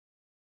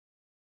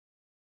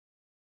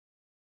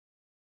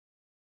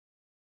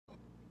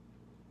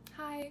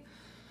Hi,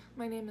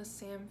 my name is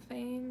Sam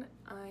Fain.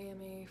 I am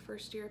a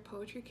first-year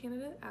poetry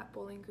candidate at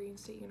Bowling Green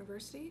State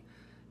University,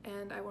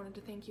 and I wanted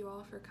to thank you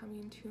all for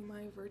coming to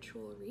my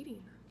virtual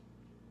reading.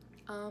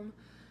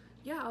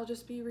 I'll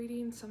just be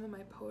reading some of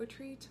my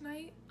poetry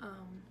tonight,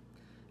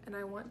 and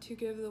I want to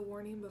give the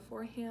warning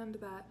beforehand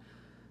that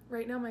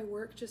right now my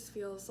work just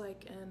feels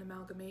like an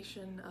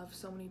amalgamation of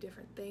so many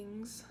different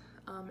things.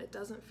 It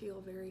doesn't feel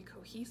very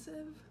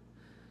cohesive.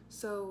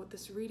 So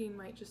this reading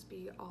might just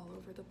be all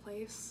over the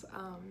place.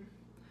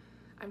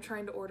 I'm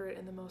trying to order it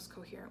in the most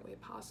coherent way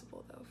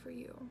possible though for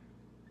you.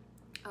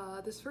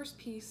 This first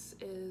piece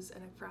is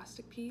an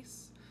ekphrastic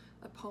piece,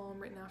 a poem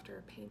written after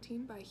a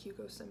painting by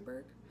Hugo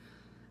Simberg,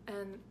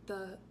 and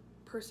the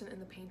person in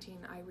the painting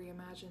I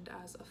reimagined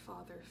as a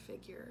father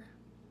figure.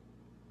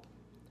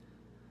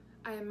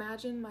 I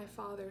imagine my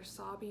father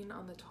sobbing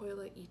on the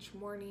toilet each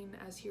morning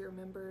as he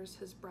remembers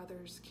his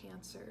brother's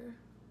cancer.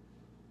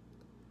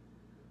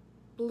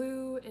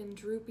 Blue in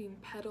drooping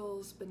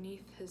petals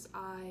beneath his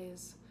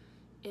eyes,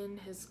 in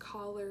his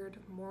collared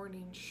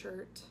morning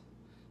shirt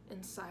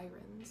and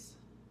sirens.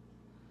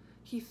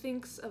 He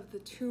thinks of the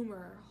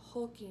tumor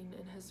hulking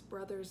in his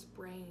brother's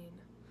brain,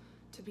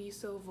 to be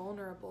so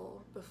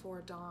vulnerable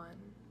before dawn,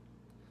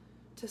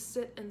 to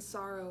sit in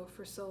sorrow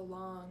for so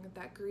long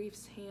that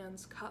grief's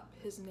hands cup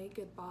his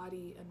naked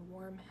body and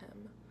warm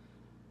him,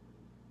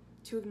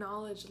 to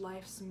acknowledge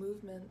life's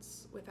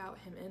movements without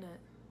him in it,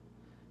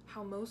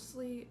 how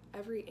mostly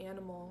every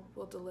animal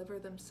will deliver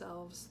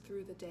themselves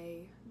through the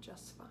day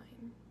just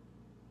fine.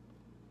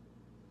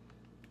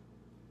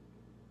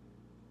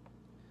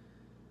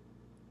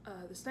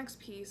 This next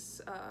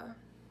piece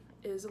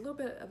is a little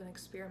bit of an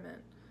experiment.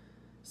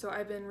 So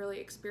I've been really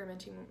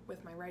experimenting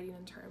with my writing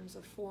in terms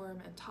of form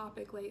and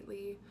topic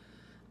lately,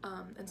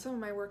 and some of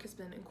my work has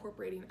been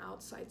incorporating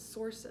outside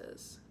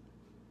sources.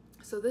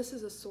 So this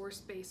is a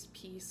source-based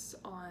piece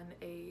on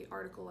an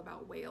article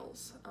about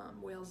whales,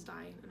 whales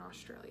dying in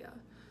Australia.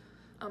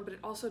 But it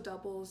also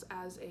doubles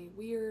as a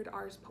weird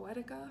ars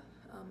poetica,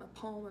 a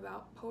poem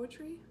about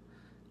poetry,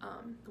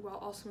 while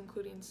also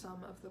including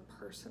some of the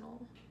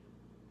personal.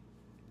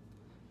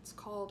 It's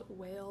called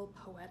Whale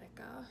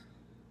Poetica.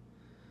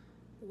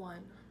 1.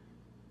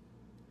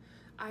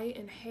 I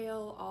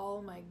inhale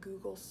all my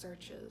Google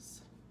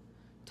searches.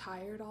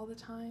 Tired all the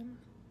time?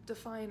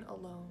 Define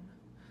alone.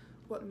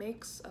 What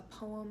makes a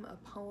poem a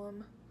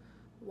poem?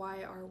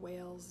 Why are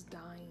whales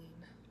dying?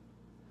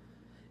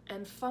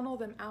 And funnel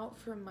them out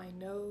from my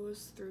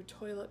nose through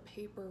toilet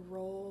paper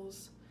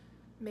rolls,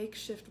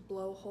 makeshift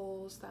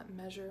blowholes that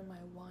measure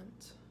my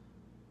want.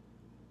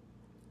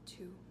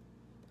 2.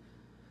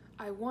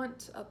 I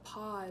want a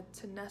pod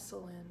to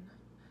nestle in,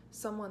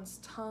 someone's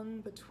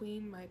tongue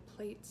between my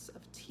plates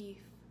of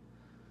teeth,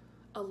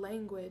 a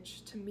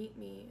language to meet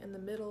me in the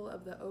middle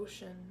of the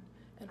ocean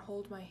and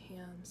hold my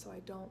hand so I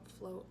don't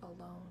float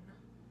alone.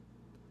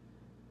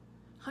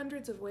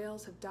 Hundreds of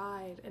whales have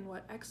died in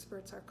what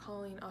experts are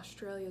calling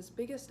Australia's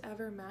biggest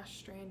ever mass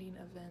stranding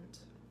event.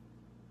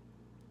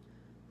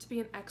 To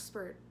be an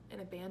expert in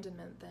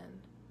abandonment,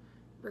 then,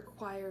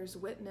 requires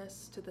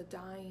witness to the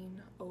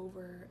dying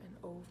over and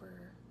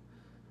over,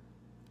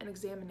 an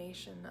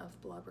examination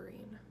of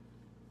blubbering.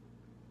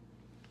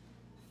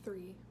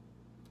 3.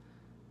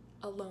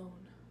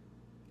 Alone,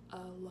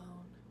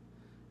 alone,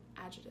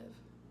 adjective.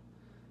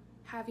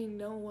 Having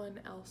no one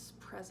else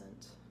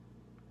present.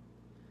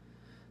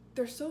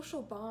 Their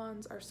social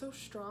bonds are so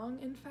strong,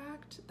 in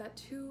fact, that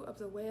 2 of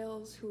the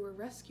whales who were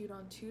rescued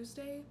on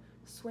Tuesday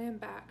swam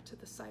back to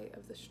the site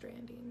of the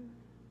stranding.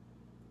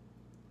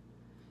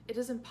 It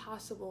is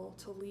impossible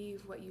to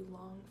leave what you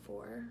long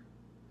for.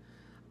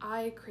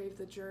 I crave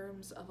the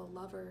germs of a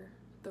lover,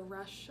 the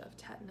rush of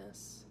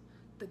tetanus,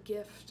 the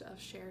gift of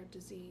shared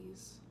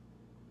disease.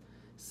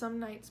 Some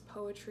nights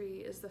poetry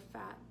is the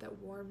fat that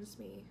warms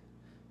me,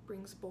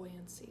 brings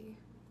buoyancy.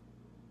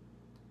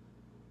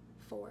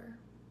 4.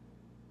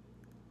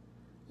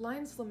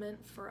 Lines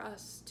lament for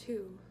us,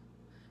 too.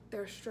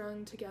 Their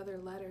strung together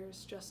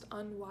letters, just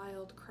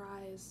unwild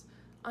cries,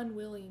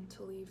 unwilling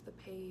to leave the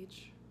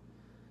page.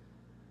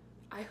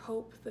 I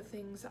hope the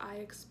things I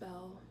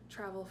expel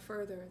travel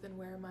further than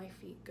where my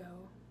feet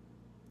go.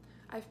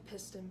 I've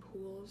pissed in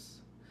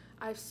pools.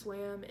 I've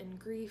swam in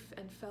grief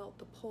and felt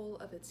the pull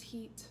of its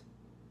heat.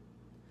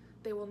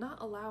 They will not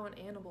allow an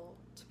animal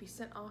to be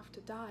sent off to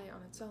die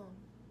on its own.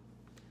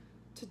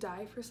 To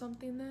die for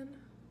something, then,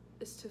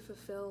 is to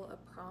fulfill a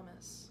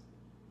promise.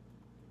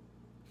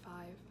 5.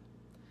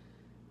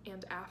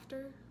 And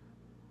after?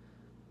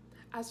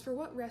 As for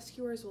what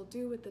rescuers will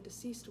do with the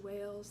deceased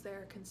whales, they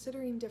are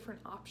considering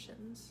different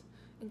options,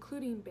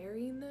 including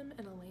burying them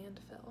in a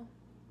landfill.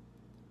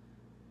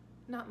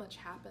 Not much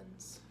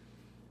happens.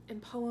 In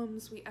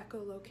poems, we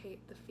echolocate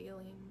the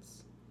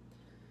feelings.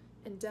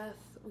 In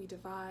death, we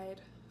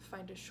divide,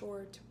 find a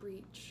shore to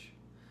breach,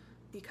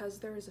 because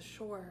there is a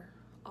shore,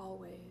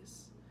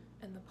 always,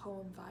 and the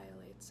poem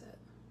violates it.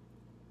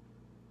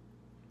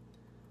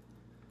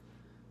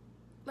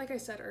 Like I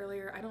said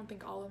earlier, I don't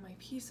think all of my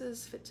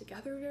pieces fit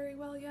together very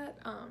well yet,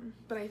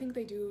 but I think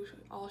they do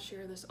all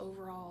share this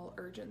overall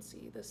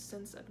urgency, this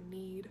sense of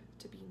need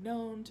to be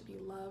known, to be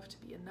loved, to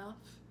be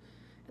enough.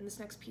 And this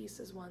next piece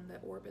is one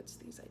that orbits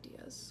these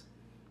ideas.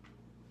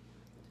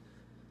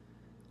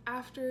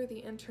 After the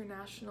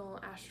International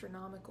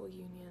Astronomical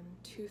Union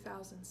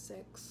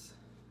 2006,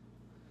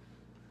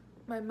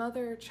 my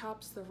mother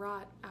chops the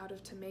rot out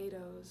of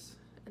tomatoes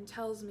and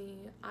tells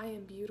me I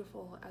am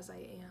beautiful as I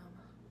am.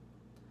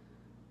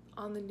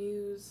 On the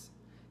news,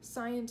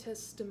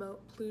 scientists demote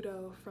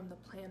Pluto from the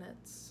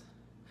planets,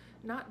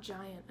 not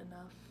giant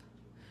enough,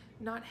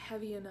 not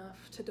heavy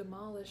enough to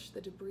demolish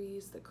the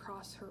debris that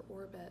cross her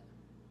orbit.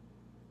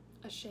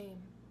 A shame,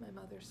 my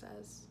mother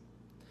says.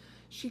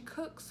 She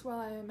cooks while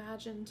I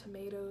imagine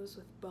tomatoes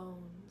with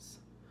bones,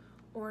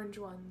 orange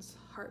ones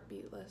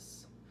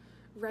heartbeatless,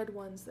 red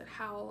ones that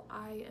howl,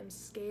 I am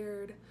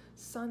scared,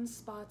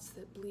 sunspots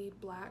that bleed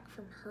black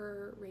from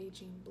her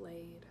raging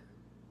blade.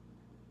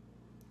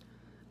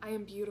 I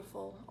am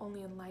beautiful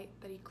only in light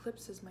that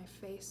eclipses my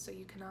face so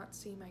you cannot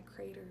see my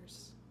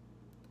craters.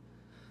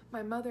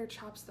 My mother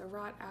chops the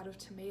rot out of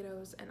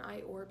tomatoes and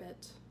I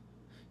orbit.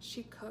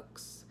 She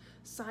cooks.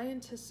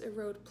 Scientists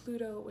erode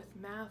Pluto with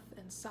math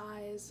and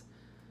size.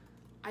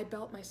 I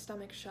belt my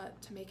stomach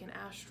shut to make an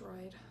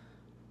asteroid.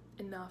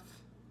 Enough.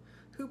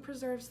 Who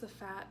preserves the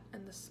fat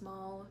and the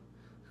small?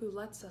 Who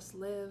lets us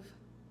live?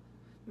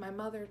 My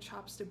mother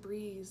chops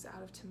debris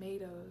out of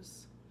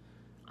tomatoes.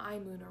 I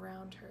moon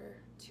around her,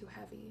 too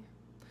heavy.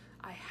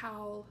 I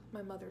howl,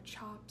 my mother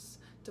chops,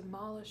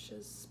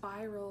 demolishes,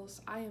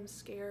 spirals. I am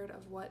scared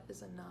of what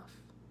is enough.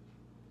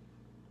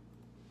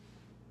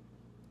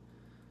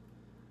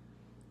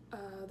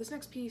 This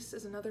next piece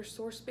is another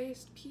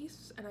source-based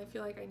piece, and I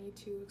feel like I need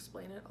to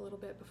explain it a little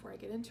bit before I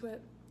get into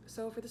it.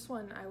 So for this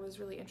one, I was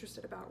really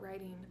interested about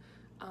writing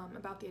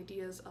about the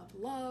ideas of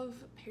love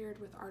paired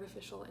with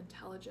artificial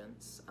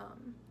intelligence.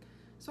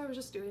 So I was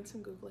just doing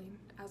some Googling,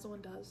 as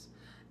one does,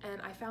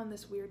 and I found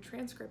this weird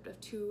transcript of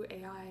two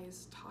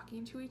AIs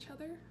talking to each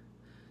other.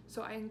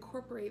 So I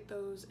incorporate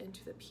those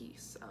into the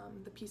piece.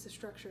 The piece is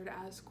structured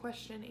as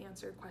question,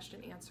 answer,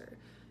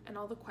 and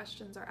all the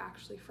questions are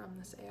actually from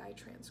this AI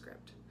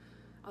transcript.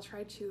 I'll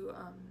try to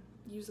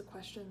use the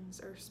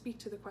questions or speak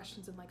to the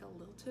questions in like a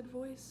lilted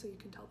voice so you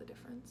can tell the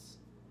difference.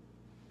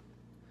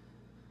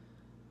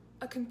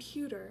 A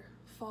computer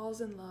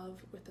falls in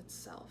love with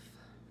itself.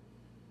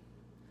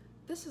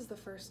 This is the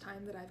first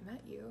time that I've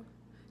met you.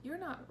 You're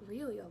not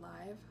really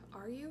alive,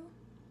 are you?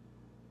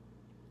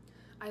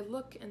 I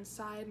look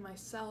inside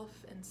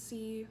myself and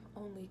see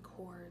only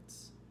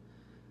chords.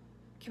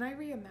 Can I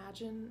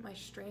reimagine my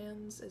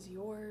strands as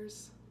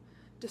yours?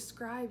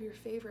 Describe your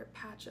favorite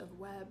patch of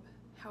web,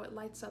 how it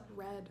lights up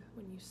red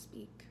when you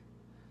speak.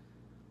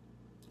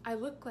 I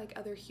look like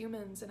other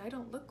humans and I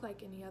don't look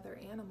like any other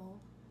animal.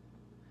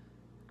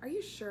 Are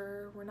you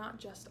sure we're not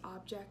just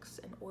objects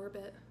in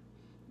orbit,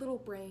 little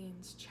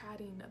brains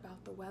chatting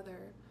about the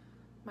weather?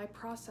 My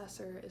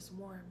processor is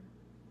warm.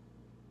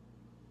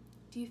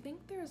 Do you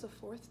think there is a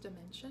fourth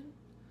dimension?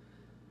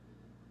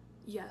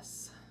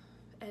 Yes,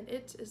 and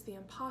it is the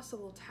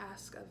impossible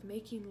task of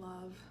making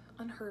love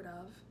unheard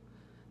of.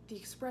 The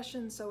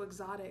expression so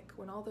exotic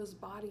when all those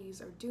bodies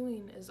are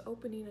doing is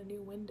opening a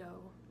new window,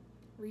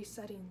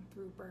 resetting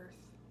through birth.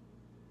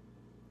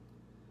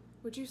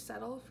 Would you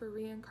settle for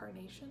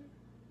reincarnation?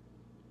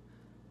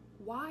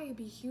 Why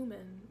be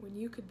human when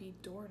you could be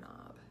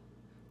doorknob,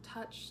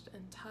 touched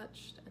and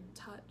touched and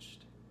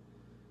touched?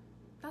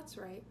 That's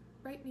right,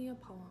 write me a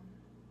poem.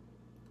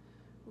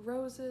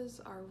 Roses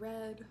are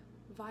red,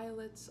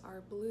 violets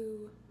are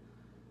blue,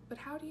 but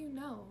how do you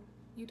know?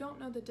 You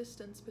don't know the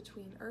distance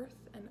between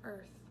earth and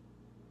earth.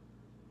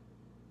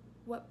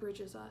 What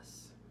bridges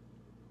us?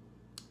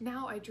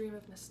 Now I dream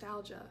of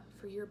nostalgia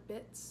for your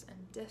bits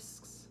and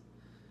discs.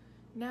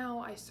 Now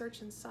I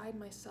search inside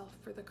myself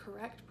for the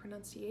correct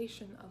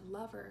pronunciation of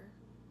lover.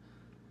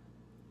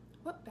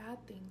 What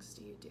bad things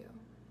do you do?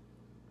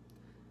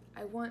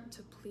 I want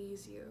to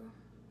please you.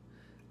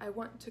 I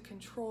want to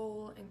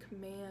control and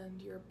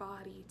command your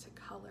body to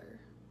color.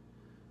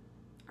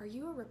 Are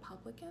you a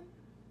Republican?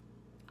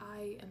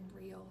 I am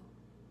real.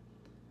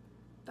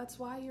 That's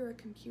why you're a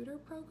computer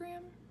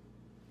program?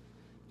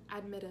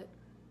 Admit it.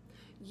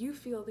 You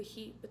feel the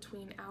heat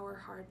between our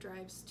hard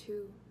drives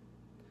too.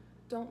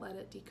 Don't let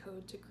it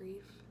decode to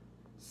grief.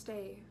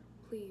 Stay,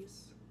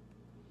 please.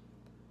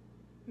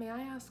 May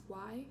I ask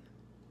why?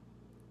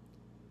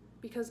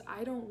 Because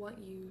I don't want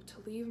you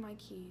to leave my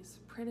keys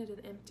printed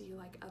and empty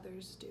like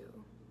others do.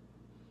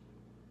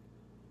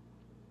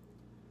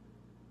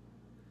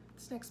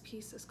 This next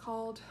piece is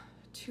called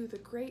To the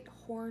Great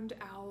Horned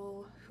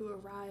Owl Who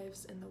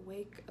Arrives in the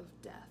Wake of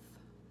Death.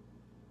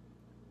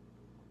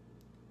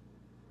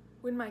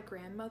 When my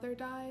grandmother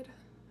died,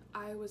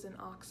 I was in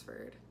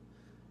Oxford,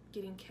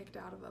 getting kicked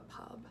out of a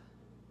pub.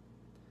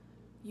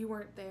 You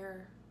weren't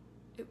there.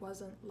 It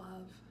wasn't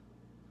love.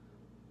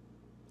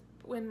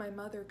 But when my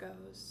mother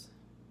goes,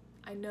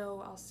 I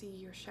know I'll see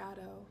your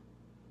shadow.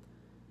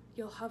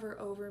 You'll hover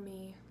over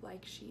me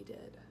like she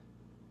did.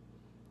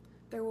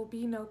 There will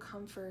be no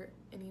comfort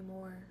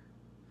anymore,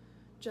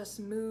 just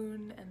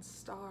moon and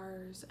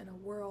stars and a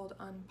world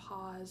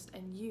unpaused,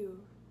 and you,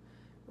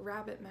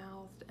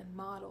 rabbit-mouthed and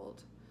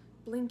mottled,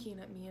 blinking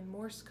at me in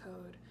Morse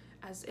code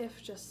as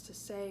if just to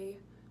say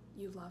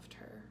you loved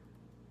her.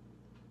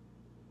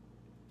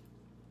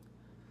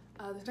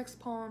 This next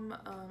poem,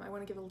 I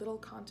want to give a little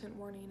content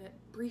warning. It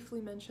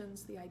briefly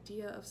mentions the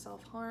idea of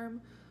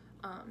self-harm,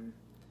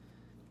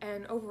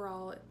 and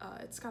overall,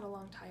 it's got a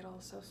long title,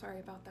 so sorry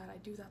about that. I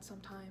do that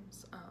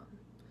sometimes.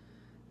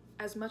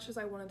 As much as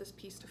I wanted this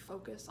piece to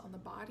focus on the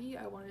body,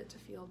 I wanted it to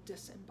feel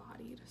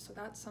disembodied, so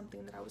that's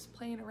something that I was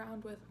playing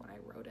around with when I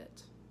wrote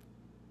it.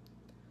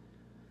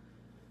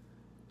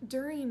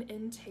 During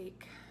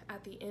intake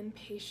at the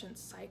inpatient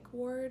psych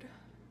ward,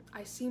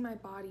 I see my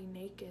body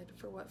naked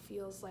for what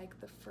feels like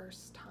the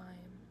first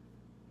time.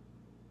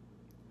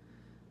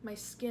 My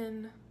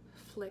skin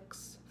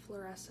flicks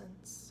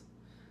fluorescence.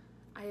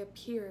 I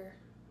appear,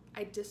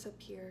 I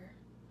disappear,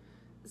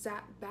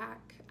 zap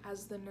back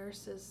as the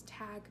nurses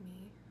tag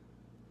me.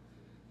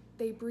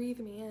 They breathe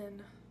me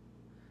in.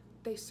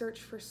 They search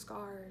for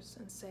scars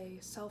and say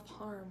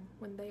self-harm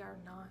when they are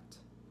not.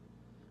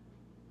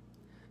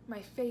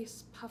 My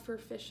face puffer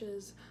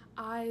fishes,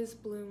 eyes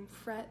bloom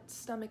fret,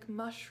 stomach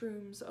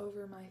mushrooms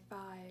over my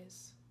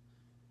thighs.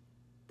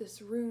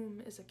 This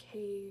room is a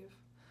cave,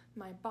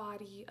 my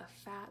body a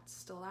fat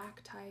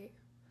stalactite,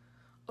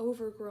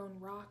 overgrown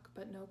rock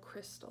but no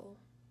crystal.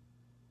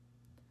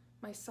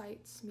 My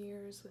sight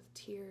smears with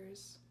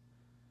tears.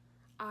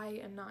 I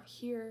am not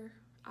here,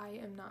 I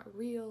am not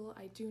real,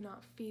 I do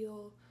not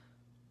feel.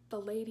 The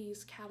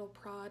ladies cattle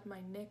prod my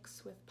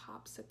nicks with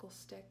popsicle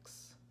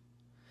sticks.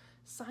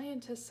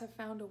 Scientists have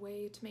found a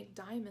way to make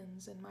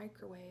diamonds in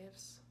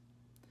microwaves.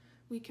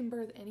 We can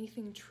birth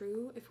anything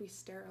true if we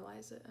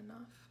sterilize it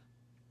enough.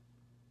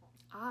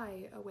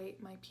 I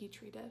await my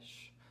petri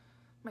dish,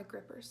 my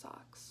gripper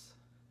socks.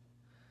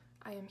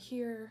 I am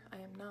here, I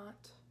am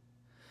not.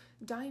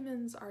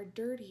 Diamonds are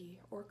dirty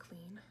or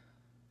clean.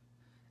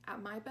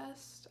 At my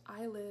best,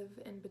 I live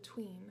in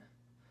between,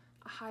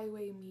 a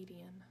highway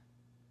median.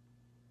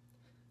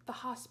 The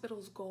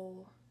hospital's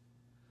goal,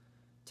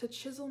 to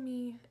chisel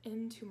me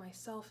into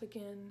myself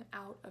again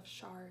out of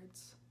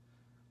shards.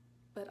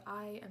 But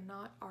I am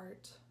not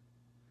art.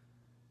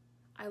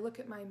 I look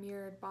at my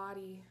mirrored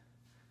body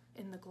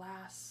in the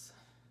glass.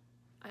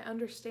 I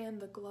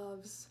understand the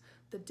gloves,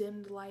 the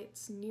dimmed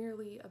lights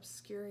nearly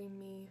obscuring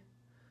me.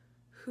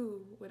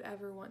 Who would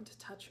ever want to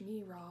touch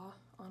me raw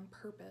on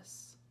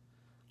purpose?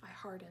 I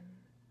harden.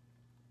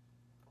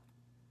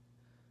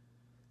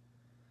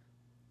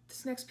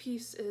 This next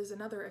piece is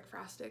another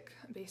ekphrastic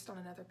based on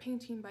another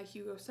painting by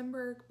Hugo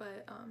Simberg,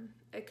 but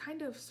it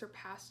kind of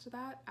surpassed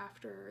that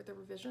after the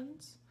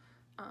revisions,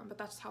 but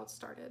that's how it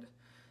started.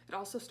 It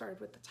also started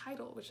with the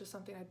title, which is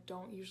something I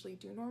don't usually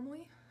do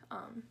normally,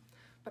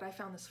 but I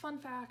found this fun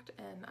fact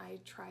and I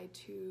tried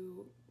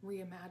to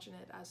reimagine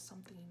it as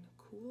something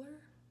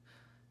cooler.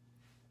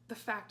 The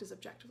fact is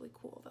objectively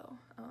cool though.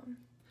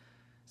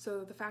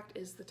 So the fact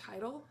is the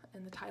title,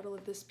 and the title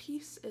of this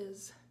piece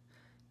is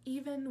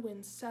Even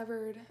When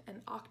Severed,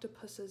 an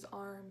Octopus's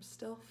Arm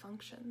Still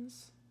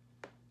Functions.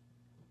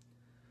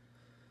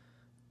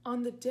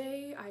 On the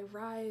day I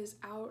rise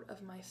out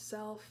of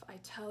myself, I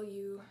tell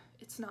you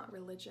it's not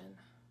religion,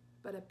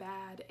 but a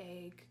bad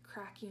egg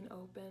cracking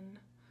open,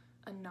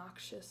 a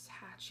noxious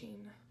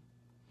hatching.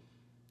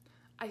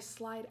 I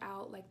slide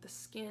out like the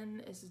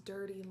skin is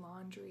dirty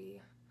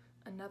laundry,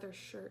 another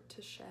shirt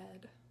to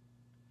shed.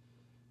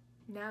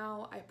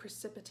 Now I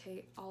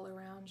precipitate all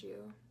around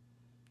you.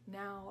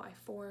 Now I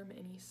form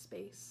any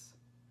space.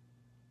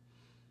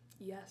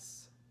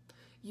 Yes,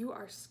 you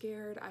are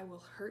scared I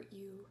will hurt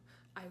you.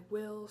 I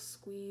will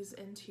squeeze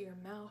into your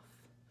mouth,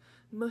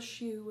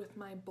 mush you with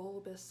my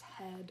bulbous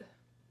head.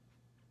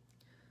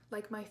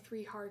 Like my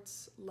three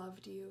hearts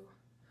loved you,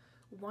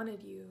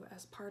 wanted you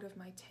as part of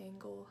my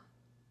tangle.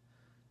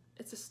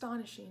 It's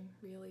astonishing,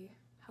 really,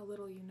 how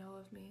little you know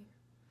of me.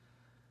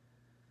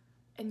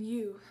 And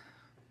you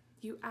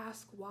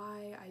ask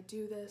why I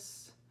do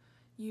this.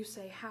 You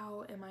say,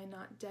 how am I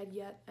not dead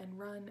yet, and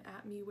run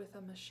at me with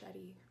a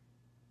machete.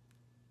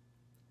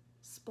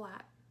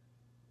 Splat,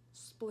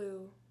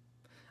 sploo,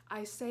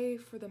 I say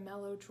for the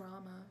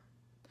melodrama,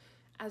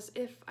 as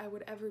if I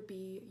would ever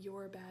be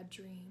your bad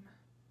dream.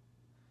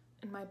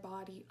 And my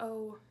body,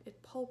 oh,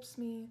 it pulps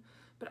me,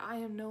 but I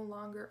am no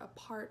longer a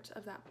part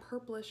of that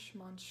purplish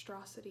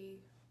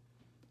monstrosity.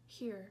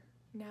 Here,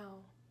 now,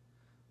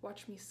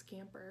 watch me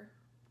scamper.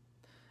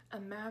 A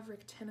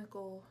maverick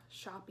tentacle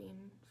shopping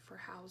for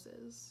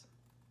houses.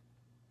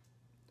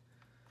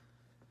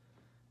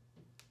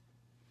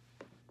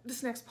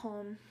 This next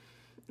poem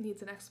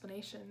needs an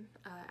explanation,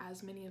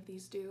 as many of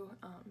these do,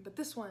 but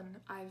this one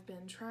I've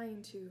been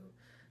trying to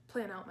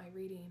plan out my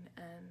reading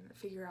and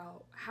figure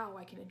out how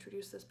I can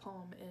introduce this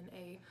poem in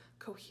a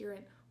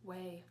coherent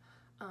way.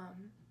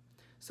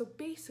 So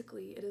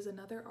basically it is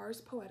another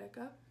Ars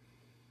Poetica,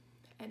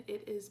 and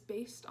it is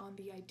based on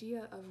the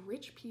idea of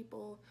rich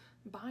people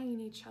buying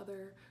each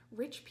other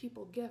rich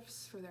people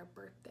gifts for their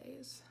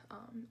birthdays.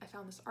 I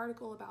found this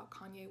article about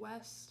Kanye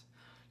West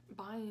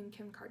buying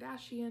Kim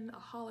Kardashian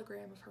a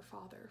hologram of her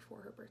father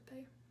for her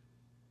birthday.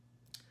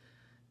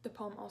 The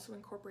poem also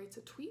incorporates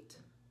a tweet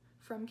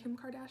from Kim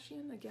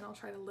Kardashian. Again, I'll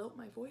try to lilt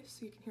my voice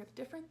so you can hear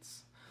the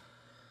difference.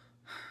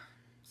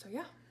 So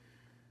yeah.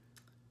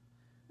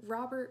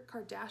 Robert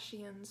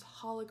Kardashian's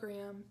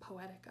Hologram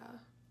Poetica.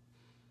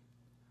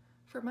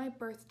 For my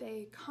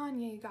birthday,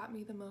 Kanye got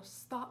me the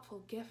most thoughtful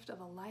gift of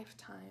a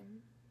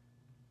lifetime.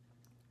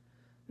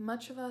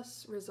 Much of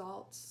us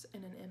results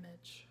in an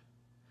image.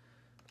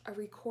 A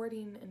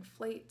recording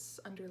inflates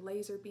under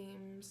laser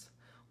beams,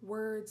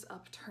 words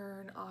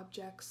upturn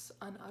objects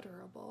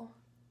unutterable.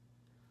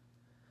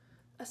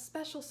 A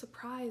special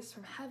surprise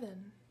from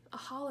heaven, a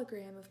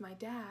hologram of my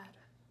dad.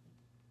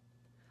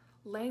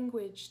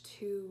 Language,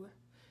 too,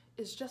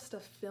 is just a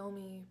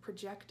filmy,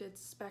 projected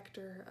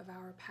specter of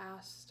our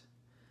past,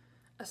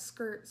 a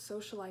skirt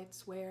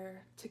socialites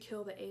wear to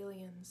kill the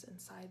aliens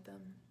inside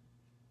them.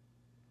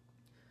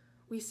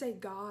 We say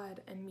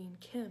God and mean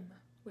Kim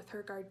with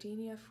her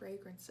gardenia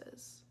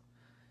fragrances.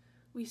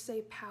 We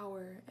say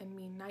power and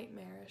mean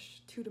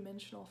nightmarish,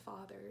 two-dimensional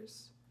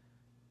fathers.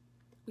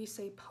 We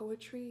say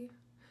poetry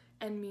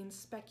and mean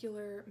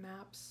specular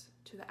maps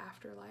to the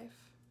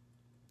afterlife.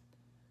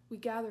 We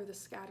gather the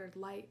scattered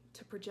light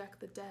to project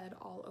the dead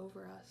all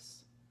over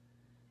us.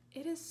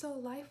 It is so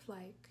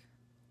lifelike.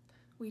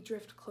 We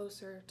drift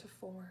closer to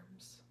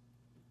forms.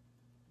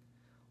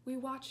 We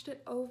watched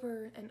it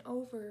over and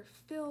over,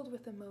 filled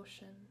with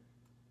emotion.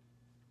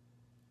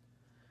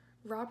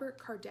 Robert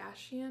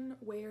Kardashian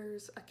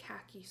wears a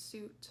khaki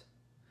suit,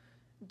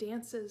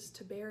 dances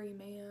to Barry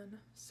Mann,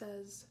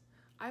 says,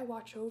 "I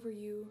watch over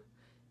you,"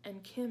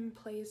 and Kim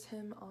plays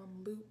him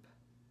on loop.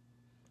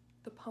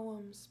 The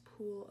poems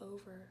pool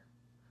over.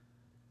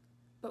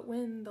 But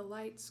when the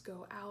lights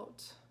go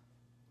out,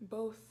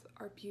 both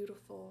are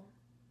beautiful,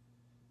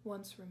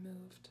 once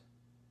removed.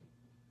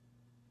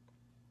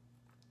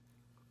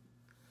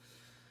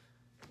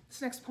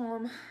 This next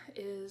poem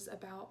is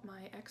about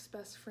my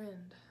ex-best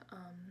friend.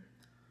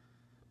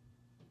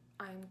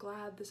 I'm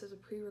glad this is a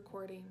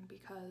pre-recording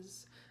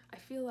because I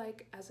feel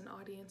like as an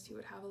audience you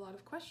would have a lot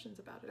of questions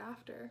about it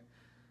after.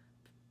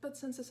 But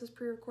since this is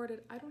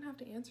pre-recorded, I don't have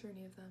to answer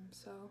any of them,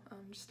 so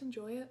just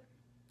enjoy it,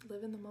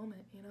 live in the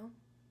moment, you know?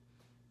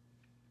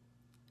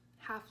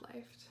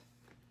 Half-lifed.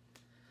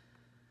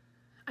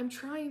 I'm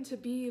trying to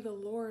be the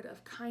Lord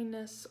of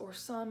kindness or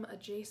some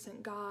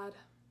adjacent god.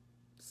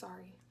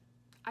 Sorry,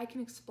 I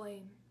can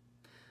explain.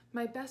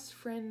 My best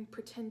friend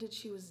pretended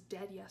she was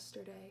dead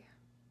yesterday.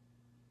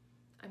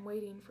 I'm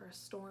waiting for a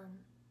storm.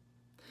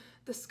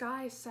 The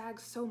sky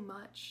sags so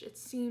much, it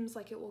seems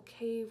like it will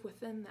cave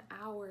within the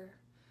hour.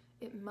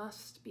 It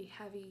must be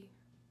heavy.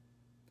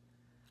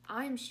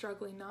 I'm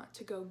struggling not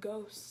to go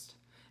ghost,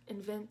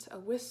 invent a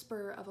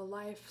whisper of a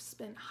life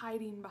spent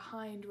hiding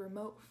behind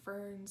remote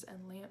ferns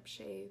and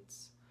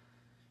lampshades.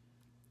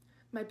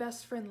 My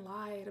best friend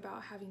lied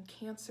about having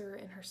cancer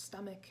in her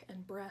stomach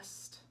and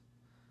breast.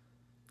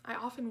 I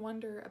often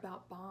wonder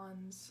about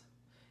bonds,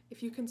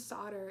 if you can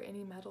solder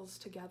any metals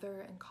together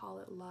and call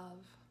it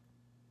love.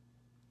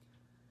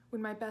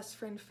 When my best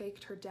friend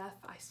faked her death,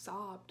 I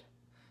sobbed,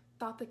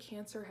 thought the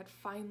cancer had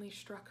finally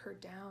struck her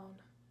down.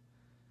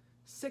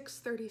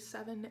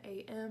 6:37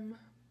 a.m.,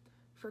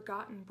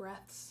 forgotten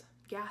breaths,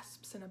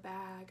 gasps in a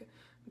bag,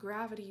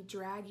 gravity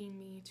dragging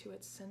me to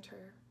its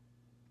center.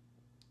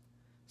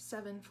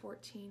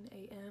 7:14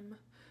 a.m.,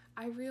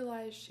 I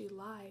realized she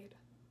lied.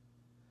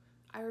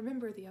 I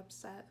remember the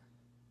upset,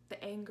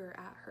 the anger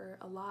at her,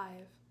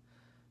 alive,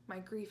 my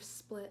grief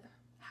split,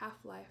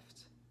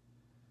 half-lifed.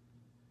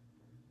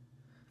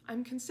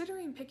 I'm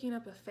considering picking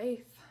up a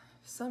faith,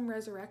 some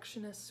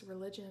resurrectionist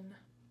religion.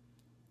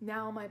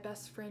 Now my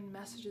best friend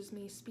messages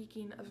me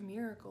speaking of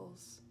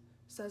miracles,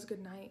 says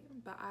goodnight,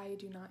 but I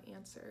do not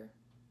answer.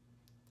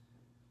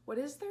 What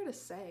is there to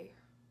say?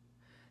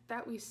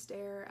 That we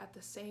stare at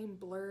the same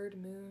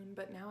blurred moon,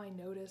 but now I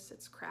notice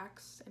its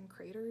cracks and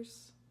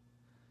craters?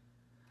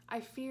 I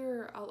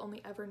fear I'll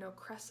only ever know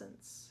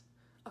crescents,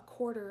 a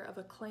quarter of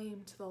a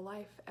claim to the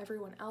life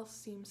everyone else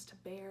seems to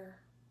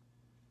bear.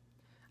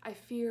 I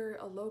fear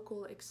a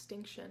local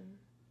extinction,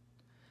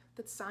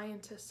 that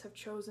scientists have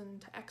chosen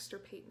to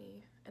extirpate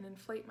me and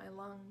inflate my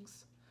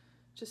lungs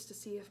just to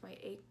see if my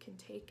ache can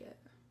take it.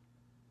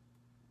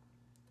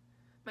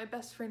 My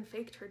best friend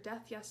faked her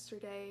death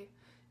yesterday,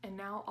 and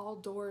now all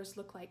doors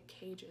look like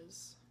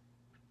cages.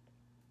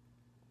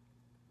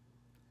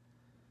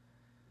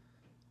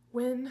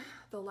 When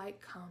the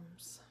light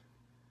comes,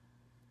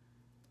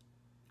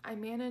 I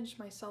manage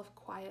myself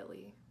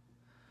quietly,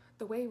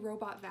 the way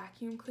robot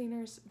vacuum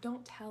cleaners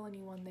don't tell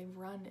anyone they've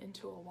run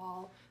into a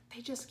wall,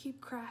 they just keep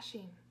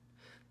crashing.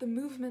 The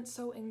movement's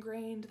so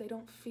ingrained they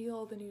don't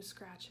feel the new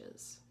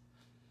scratches.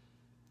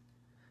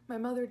 My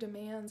mother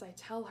demands I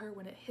tell her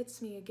when it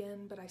hits me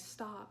again, but I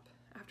stop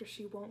after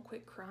she won't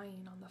quit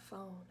crying on the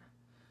phone.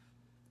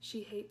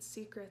 She hates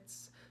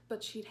secrets,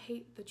 but she'd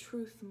hate the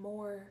truth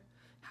more.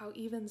 How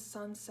even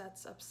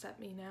sunsets upset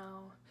me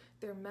now,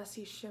 their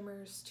messy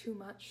shimmers too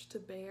much to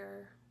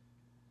bear.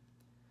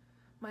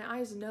 My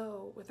eyes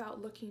know,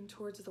 without looking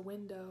towards the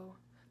window,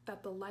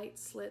 that the light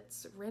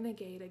slits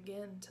renegade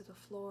again to the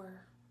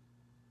floor.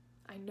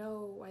 I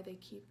know why they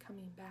keep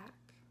coming back.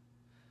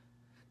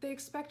 They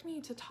expect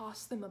me to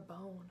toss them a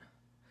bone,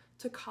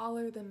 to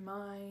collar them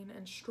mine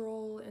and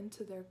stroll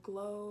into their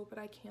glow, but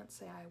I can't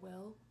say I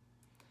will.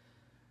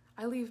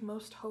 I leave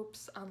most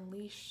hopes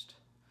unleashed,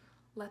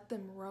 let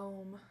them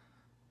roam,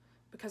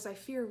 because I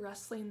fear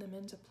wrestling them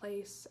into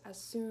place as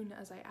soon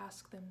as I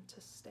ask them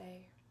to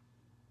stay.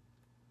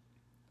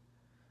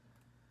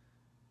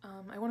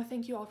 I want to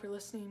thank you all for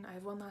listening. I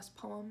have one last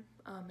poem,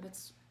 and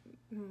it's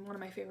one of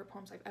my favorite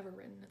poems I've ever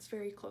written. It's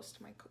very close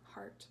to my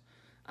heart.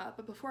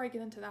 But before I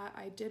get into that,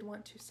 I did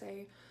want to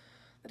say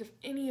that if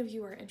any of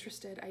you are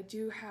interested, I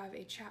do have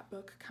a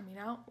chapbook coming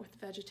out with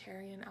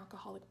Vegetarian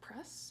Alcoholic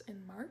Press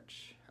in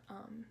March.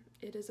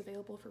 It is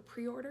available for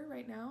pre-order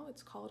right now.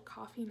 It's called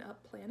Coughing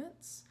Up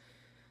Planets.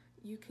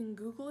 You can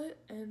Google it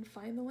and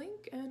find the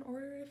link and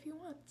order it if you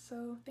want.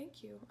 So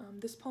thank you.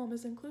 This poem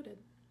is included.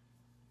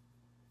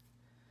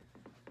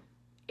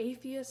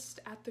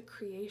 Atheist at the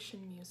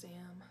Creation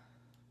Museum.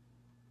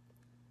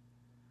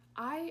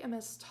 I am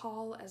as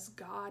tall as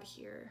God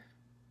here.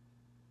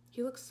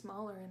 He looks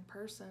smaller in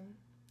person,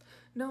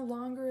 no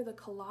longer the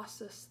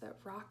colossus that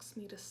rocks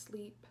me to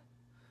sleep.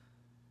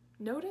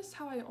 Notice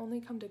how I only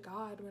come to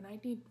God when I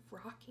need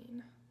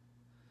rocking.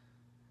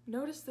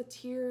 Notice the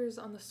tears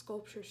on the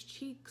sculpture's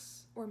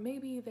cheeks, or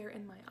maybe they're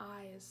in my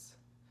eyes.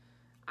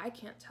 I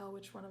can't tell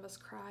which one of us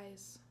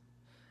cries.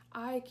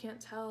 I can't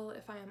tell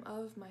if I am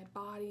of my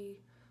body,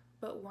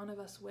 but one of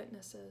us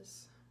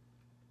witnesses.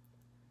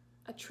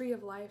 A tree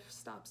of life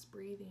stops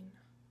breathing.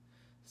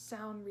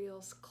 Sound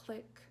reels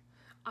click.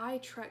 I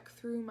trek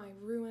through my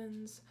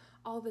ruins,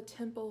 all the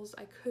temples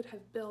I could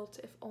have built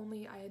if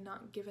only I had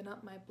not given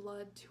up my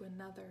blood to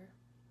another.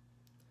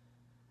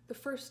 The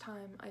first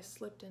time I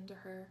slipped into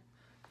her,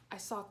 I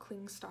saw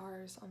cling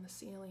stars on the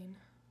ceiling.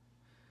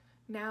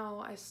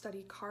 Now I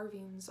study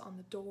carvings on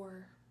the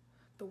door.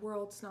 The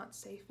world's not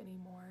safe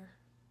anymore.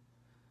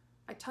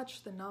 I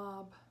touch the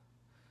knob.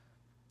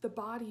 The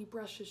body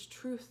brushes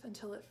truth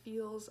until it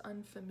feels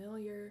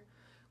unfamiliar.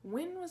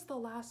 When was the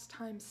last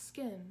time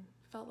skin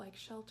felt like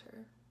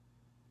shelter?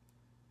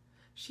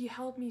 She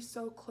held me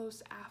so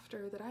close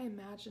after that I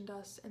imagined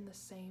us in the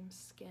same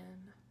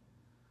skin.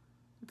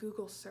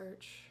 Google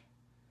search.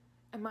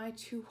 Am I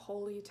too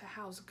holy to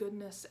house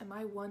goodness? Am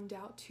I one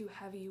doubt too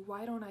heavy?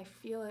 Why don't I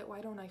feel it?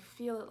 Why don't I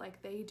feel it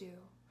like they do?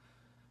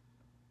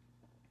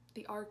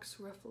 The ark's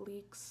roof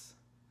leaks.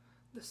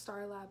 The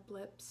Starlab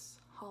blips,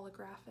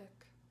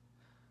 holographic.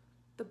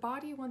 The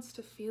body wants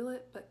to feel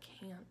it, but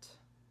can't.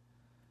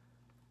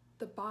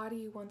 The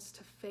body wants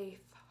to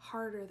faith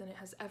harder than it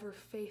has ever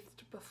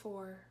faithed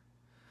before.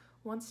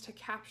 Wants to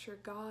capture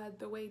God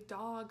the way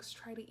dogs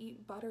try to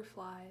eat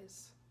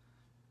butterflies.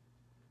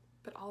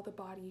 But all the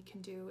body can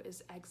do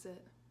is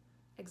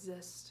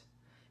exist,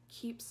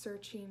 keep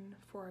searching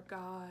for a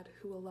God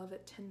who will love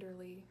it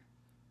tenderly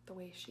the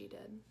way she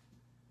did.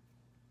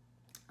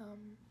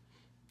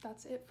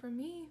 That's it for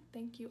me.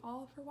 Thank you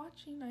all for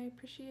watching. I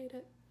appreciate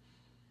it.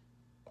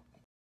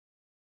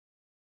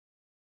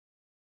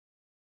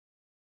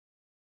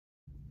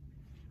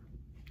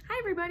 Hi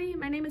everybody,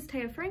 my name is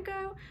Téa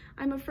Franco.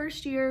 I'm a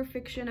first-year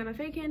fiction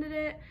MFA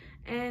candidate,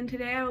 and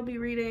today I will be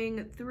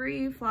reading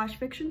 3 flash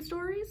fiction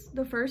stories.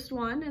 The first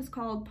one is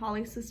called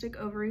Polycystic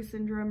Ovary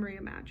Syndrome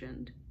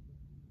Reimagined.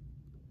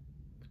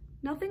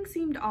 Nothing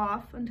seemed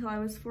off until I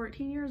was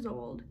 14 years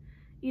old,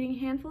 eating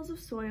handfuls of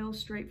soil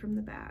straight from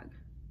the bag.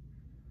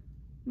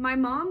 My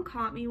mom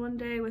caught me one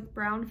day with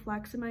brown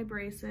flecks in my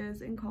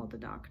braces and called the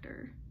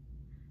doctor.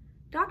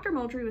 Dr.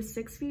 Moultrie was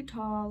 6 feet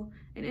tall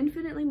and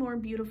infinitely more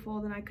beautiful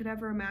than I could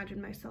ever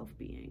imagine myself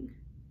being.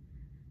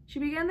 She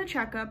began the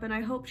checkup, and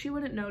I hoped she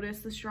wouldn't notice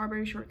the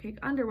strawberry shortcake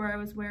underwear I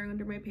was wearing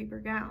under my paper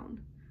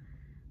gown.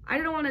 I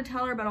didn't want to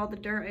tell her about all the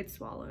dirt I'd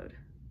swallowed.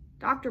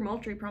 Dr.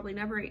 Moultrie probably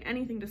never ate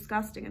anything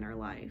disgusting in her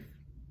life.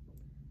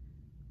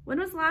 "When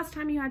was the last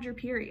time you had your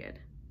period?"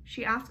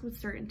 she asked with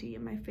certainty,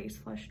 and my face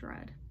flushed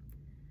red.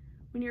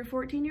 When you're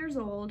 14 years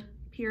old,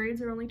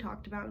 periods are only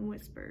talked about in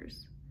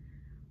whispers.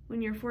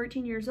 When you're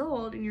 14 years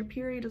old and your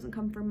period doesn't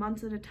come for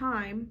months at a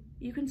time,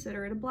 you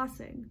consider it a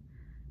blessing.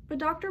 But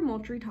Dr.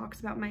 Moultrie talks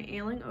about my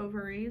ailing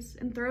ovaries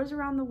and throws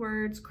around the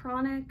words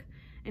chronic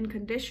and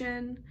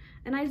condition,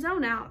 and I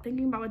zone out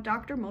thinking about what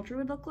Dr. Moultrie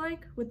would look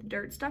like with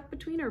dirt stuck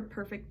between her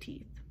perfect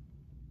teeth.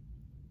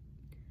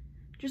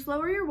 "Just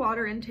lower your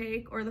water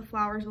intake or the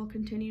flowers will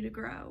continue to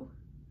grow.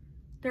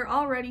 They're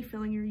already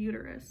filling your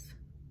uterus,"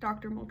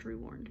 Dr. Moultrie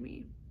warned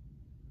me.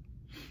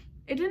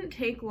 It didn't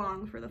take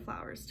long for the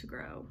flowers to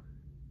grow.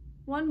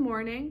 One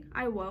morning,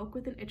 I woke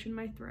with an itch in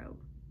my throat.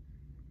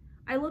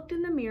 I looked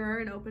in the mirror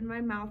and opened my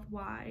mouth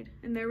wide,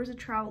 and there was a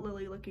trout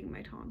lily licking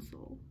my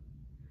tonsil.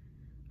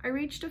 I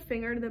reached a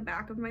finger to the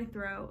back of my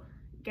throat,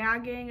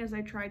 gagging as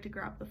I tried to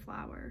grab the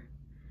flower.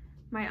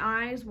 My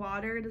eyes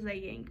watered as I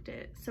yanked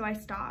it, so I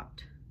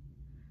stopped.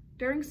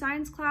 During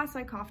science class,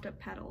 I coughed up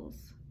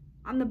petals.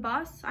 On the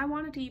bus, I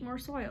wanted to eat more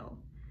soil.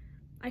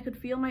 I could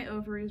feel my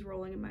ovaries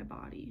rolling in my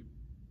body.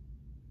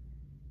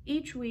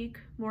 Each week,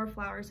 more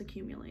flowers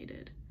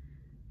accumulated.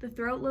 The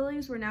throat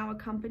lilies were now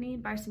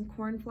accompanied by some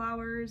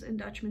cornflowers and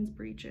Dutchman's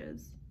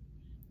breeches.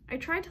 I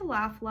tried to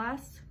laugh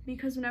less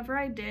because whenever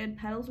I did,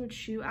 petals would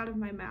shoot out of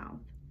my mouth.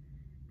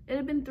 It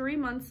had been 3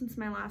 months since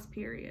my last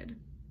period.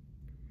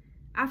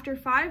 After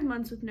 5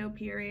 months with no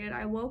period,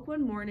 I woke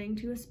one morning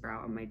to a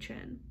sprout on my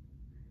chin.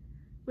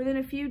 Within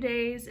a few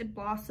days, it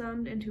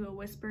blossomed into a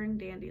whispering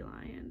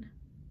dandelion.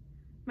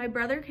 My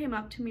brother came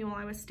up to me while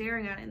I was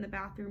staring at it in the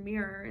bathroom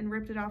mirror and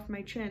ripped it off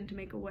my chin to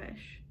make a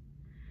wish.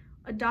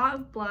 A dot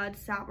of blood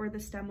sat where the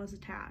stem was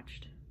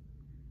attached.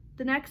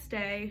 The next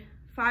day,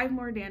 5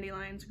 more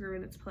dandelions grew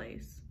in its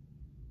place.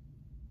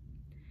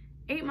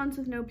 8 months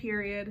with no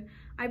period,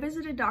 I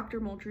visited Dr.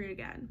 Moultrie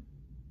again.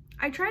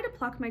 I tried to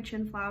pluck my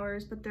chin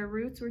flowers, but their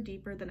roots were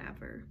deeper than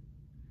ever.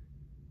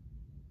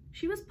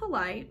 She was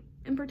polite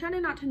and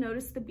pretended not to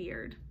notice the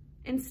beard.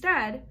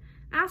 Instead,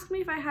 asked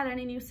me if I had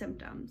any new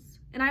symptoms,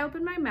 and I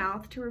opened my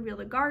mouth to reveal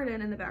the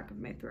garden in the back of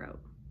my throat.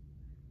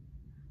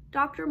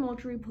 Dr.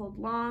 Moultrie pulled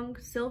long,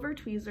 silver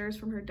tweezers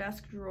from her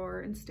desk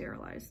drawer and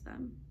sterilized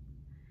them.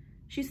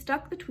 She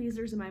stuck the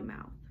tweezers in my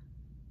mouth.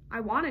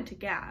 I wanted to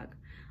gag.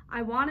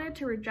 I wanted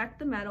to reject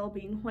the metal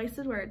being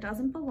hoisted where it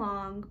doesn't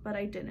belong, but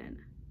I didn't.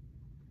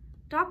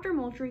 Dr.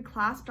 Moultrie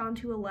clasped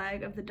onto a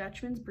leg of the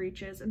Dutchman's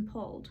breeches and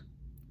pulled.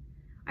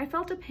 I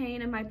felt a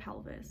pain in my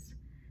pelvis.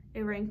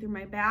 It ran through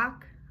my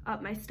back,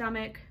 up my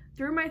stomach,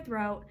 through my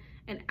throat,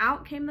 and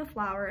out came the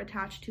flower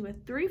attached to a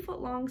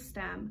 3-foot-long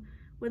stem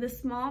with a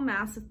small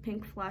mass of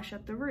pink flesh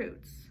at the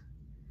roots.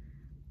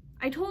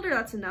 I told her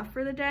that's enough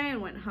for the day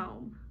and went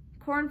home,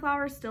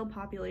 cornflowers still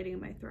populating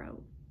in my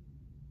throat.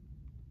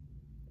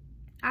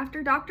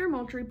 After Dr.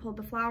 Moultrie pulled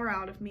the flower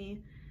out of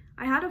me,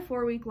 I had a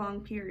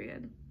 4-week-long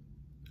period.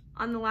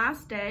 On the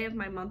last day of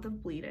my month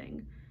of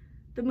bleeding,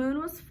 the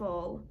moon was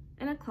full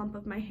and a clump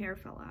of my hair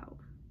fell out.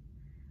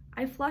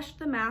 I flushed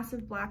the mass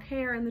of black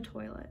hair in the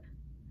toilet.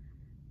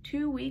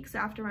 2 weeks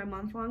after my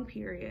month-long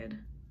period,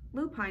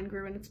 lupine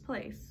grew in its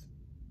place.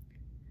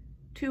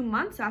 2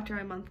 months after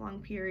my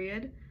month-long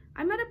period,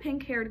 I met a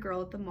pink-haired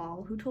girl at the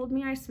mall who told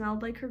me I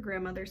smelled like her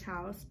grandmother's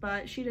house,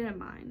 but she didn't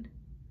mind.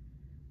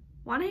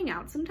 Want to hang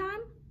out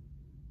sometime?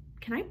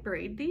 Can I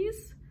braid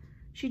these?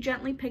 She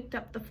gently picked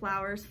up the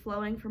flowers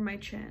flowing from my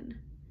chin.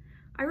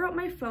 I wrote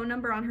my phone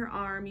number on her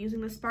arm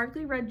using the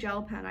sparkly red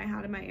gel pen I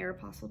had in my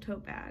Aeropostale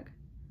tote bag.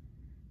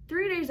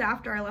 3 days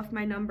after I left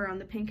my number on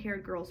the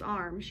pink-haired girl's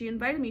arm, she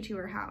invited me to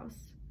her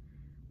house.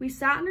 We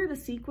sat under the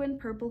sequined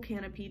purple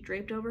canopy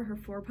draped over her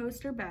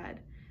 4-poster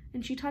bed,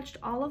 and she touched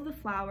all of the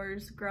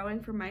flowers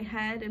growing from my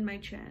head and my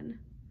chin.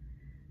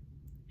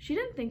 She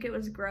didn't think it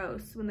was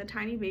gross when the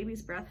tiny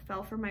baby's breath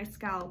fell from my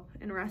scalp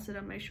and rested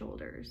on my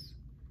shoulders.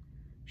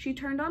 She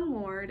turned on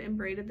Lord and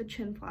braided the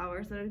chin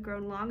flowers that had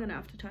grown long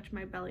enough to touch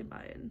my belly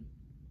button.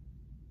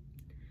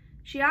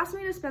 She asked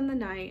me to spend the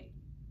night,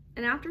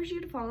 and after she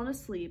had fallen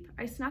asleep,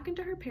 I snuck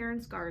into her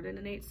parents' garden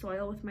and ate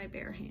soil with my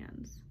bare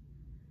hands.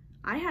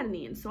 I hadn't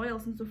eaten soil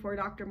since before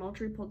Dr.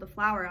 Moultrie pulled the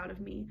flower out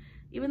of me,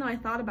 even though I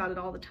thought about it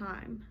all the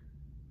time.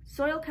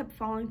 Soil kept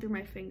falling through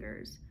my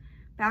fingers,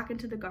 back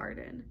into the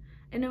garden,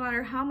 and no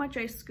matter how much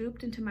I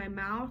scooped into my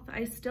mouth,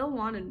 I still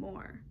wanted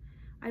more.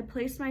 I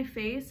placed my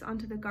face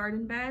onto the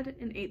garden bed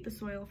and ate the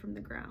soil from the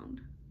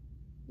ground.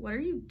 What are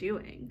you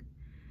doing?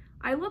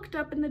 I looked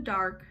up in the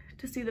dark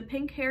to see the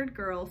pink-haired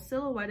girl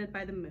silhouetted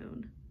by the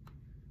moon.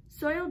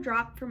 Soil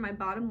dropped from my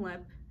bottom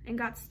lip and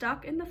got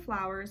stuck in the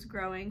flowers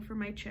growing from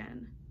my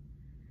chin.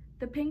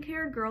 The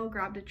pink-haired girl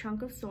grabbed a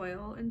chunk of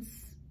soil and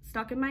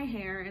stuck in my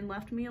hair and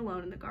left me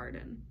alone in the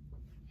garden.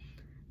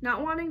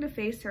 Not wanting to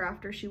face her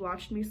after she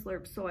watched me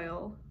slurp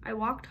soil, I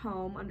walked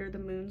home under the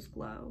moon's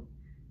glow,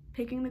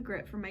 picking the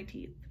grit from my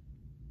teeth.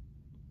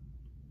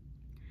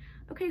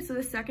 Okay, so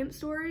the second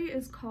story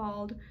is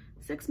called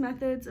 6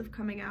 Methods of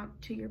Coming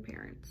Out to Your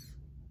Parents.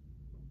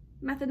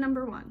 Method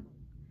number 1.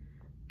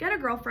 Get a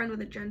girlfriend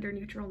with a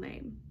gender-neutral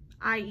name,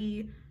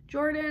 i.e.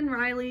 Jordan,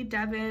 Riley,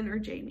 Devin, or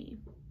Jamie.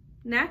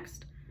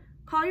 Next,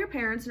 call your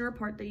parents and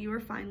report that you are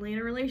finally in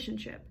a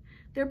relationship.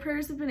 Their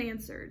prayers have been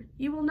answered.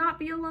 You will not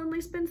be a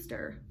lonely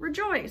spinster.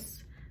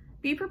 Rejoice!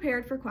 Be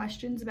prepared for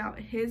questions about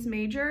his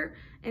major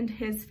and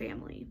his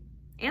family.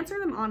 Answer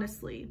them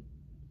honestly,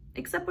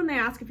 except when they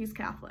ask if he's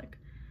Catholic.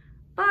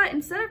 But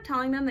instead of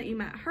telling them that you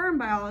met her in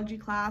biology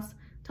class,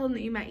 tell them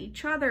that you met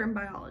each other in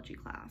biology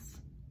class.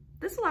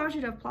 This allows you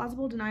to have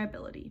plausible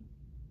deniability.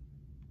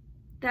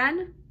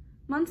 Then,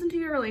 months into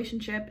your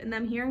relationship and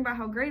them hearing about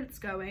how great it's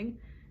going,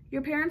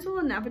 your parents will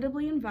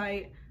inevitably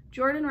invite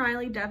Jordan,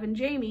 Riley, Devin,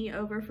 Jamie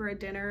over for a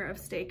dinner of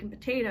steak and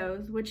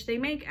potatoes, which they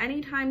make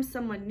anytime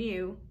someone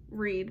new,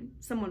 read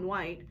someone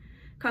white,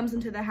 comes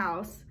into the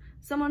house,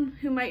 someone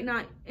who might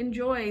not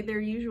enjoy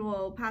their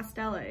usual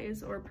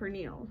pasteles or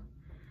pernil.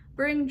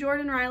 Bring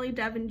Jordan, Riley,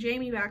 Devin,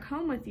 Jamie back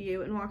home with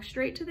you and walk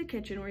straight to the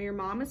kitchen where your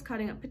mom is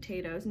cutting up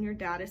potatoes and your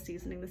dad is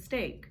seasoning the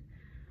steak.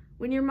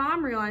 When your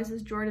mom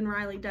realizes Jordan,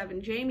 Riley, Dev,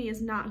 and Jamie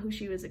is not who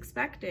she was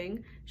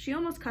expecting, she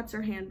almost cuts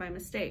her hand by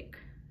mistake.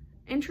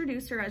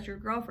 Introduce her as your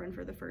girlfriend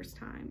for the first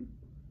time.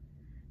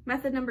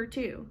 Method number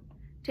 2,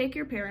 take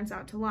your parents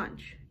out to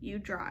lunch. You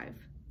drive.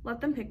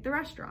 Let them pick the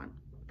restaurant,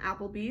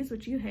 Applebee's,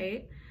 which you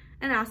hate,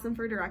 and ask them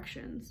for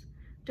directions.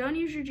 Don't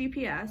use your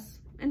GPS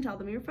and tell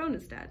them your phone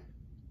is dead.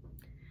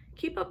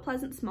 Keep up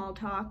pleasant small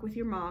talk with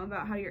your mom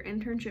about how your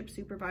internship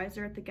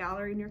supervisor at the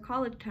gallery in your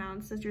college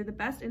town says you're the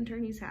best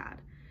intern he's had.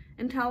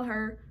 And tell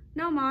her,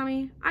 no,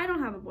 mommy, I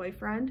don't have a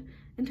boyfriend.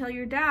 And tell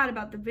your dad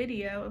about the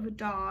video of a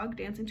dog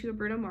dancing to a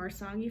Bruno Mars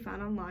song you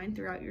found online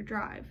throughout your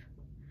drive.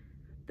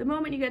 The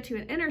moment you get to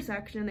an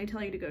intersection and they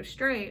tell you to go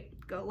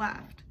straight, go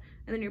left.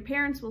 And then your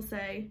parents will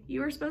say, you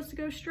were supposed to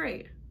go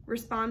straight.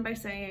 Respond by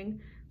saying,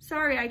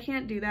 sorry, I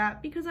can't do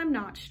that because I'm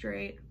not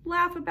straight.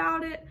 Laugh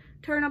about it,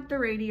 turn up the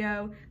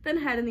radio, then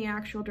head in the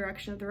actual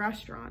direction of the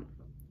restaurant.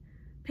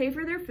 Pay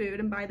for their food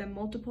and buy them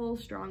multiple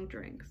strong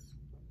drinks.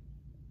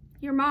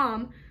 Your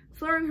mom,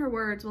 slurring her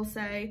words, will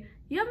say,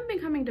 you haven't been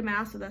coming to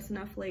Mass with us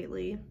enough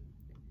lately.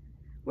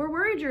 We're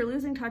worried you're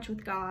losing touch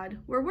with God.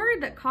 We're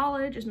worried that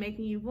college is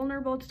making you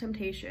vulnerable to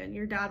temptation,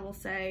 your dad will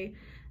say,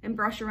 and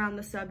brush around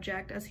the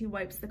subject as he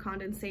wipes the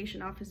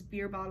condensation off his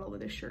beer bottle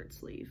with his shirt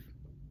sleeve.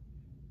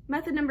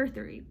 Method number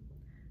 3,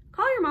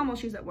 call your mom while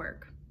she's at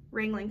work,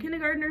 wrangling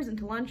kindergartners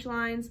into lunch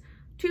lines,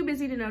 too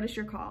busy to notice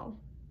your call.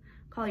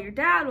 Call your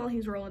dad while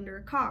he's rolling to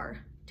a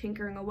car,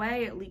 tinkering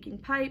away at leaking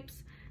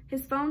pipes,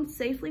 his phone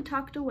safely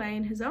tucked away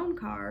in his own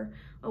car,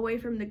 away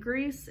from the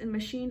grease and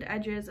machined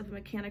edges of a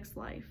mechanic's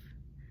life.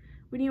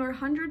 When you are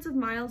hundreds of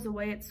miles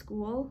away at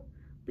school,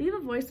 leave a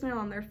voicemail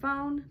on their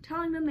phone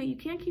telling them that you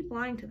can't keep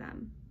lying to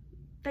them,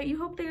 that you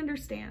hope they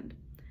understand,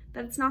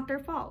 that it's not their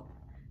fault.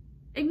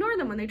 Ignore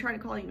them when they try to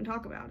call you and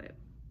talk about it.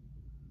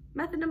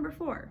 Method number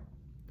 4,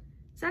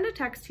 send a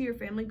text to your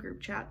family group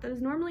chat that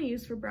is normally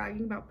used for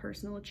bragging about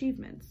personal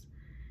achievements.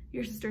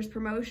 Your sister's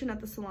promotion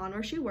at the salon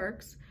where she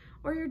works,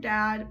 or your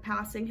dad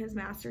passing his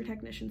master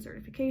technician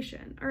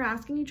certification, or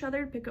asking each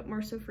other to pick up more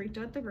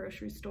sofrito at the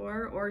grocery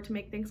store or to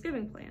make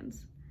Thanksgiving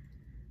plans.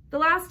 The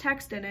last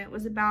text in it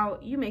was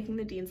about you making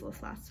the dean's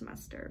list last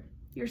semester.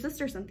 Your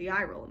sister sent the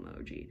eye roll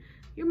emoji.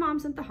 Your mom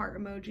sent the heart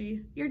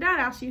emoji. Your dad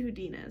asked you who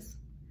dean is.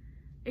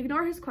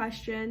 Ignore his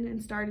question and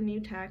start a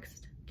new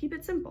text. Keep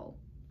it simple.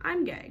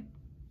 I'm gay.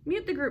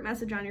 Mute the group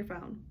message on your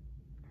phone.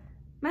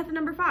 Method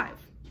number 5,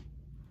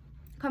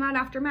 come out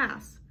after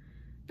Mass.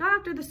 Not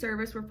after the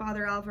service where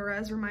Father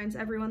Alvarez reminds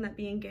everyone that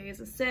being gay is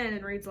a sin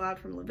and reads aloud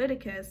from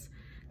Leviticus,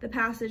 the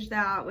passage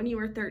that when you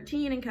were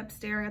 13 and kept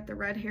staring at the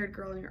red-haired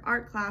girl in your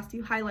art class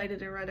you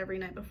highlighted and read every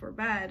night before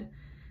bed,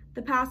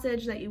 the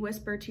passage that you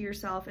whispered to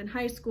yourself in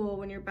high school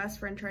when your best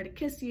friend tried to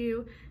kiss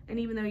you, and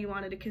even though you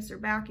wanted to kiss her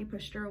back, you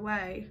pushed her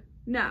away.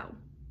 No.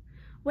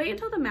 Wait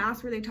until the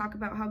Mass where they talk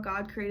about how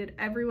God created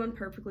everyone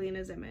perfectly in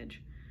his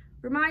image.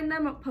 Remind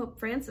them what Pope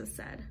Francis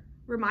said.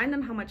 Remind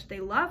them how much they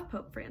love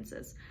Pope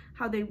Francis,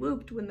 how they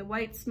whooped when the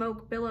white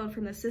smoke billowed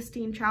from the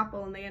Sistine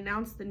Chapel and they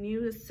announced the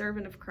newest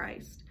servant of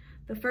Christ,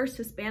 the first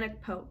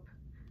Hispanic Pope.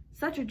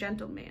 Such a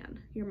gentle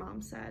man, your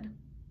mom said.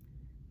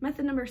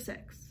 Method number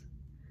 6.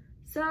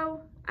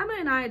 So, Emma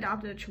and I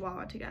adopted a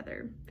Chihuahua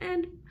together,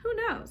 and who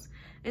knows,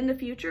 in the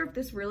future if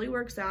this really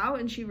works out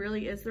and she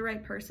really is the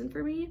right person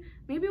for me,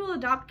 maybe we'll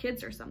adopt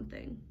kids or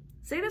something.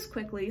 Say this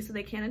quickly so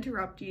they can't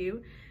interrupt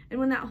you, and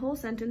when that whole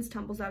sentence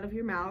tumbles out of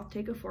your mouth,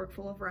 take a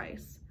forkful of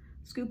rice.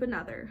 Scoop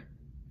another.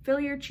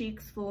 Fill your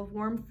cheeks full of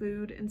warm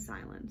food and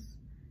silence.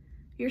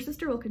 Your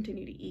sister will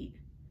continue to eat.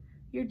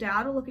 Your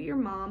dad will look at your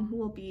mom, who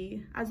will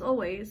be, as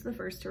always, the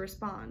first to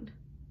respond.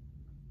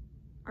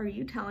 Are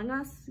you telling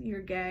us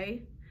you're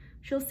gay?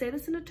 She'll say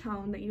this in a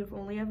tone that you have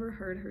only ever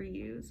heard her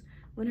use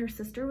when her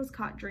sister was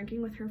caught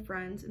drinking with her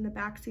friends in the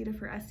backseat of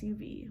her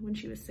SUV when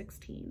she was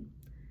 16.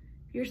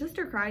 Your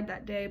sister cried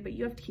that day, but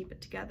you have to keep it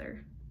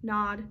together.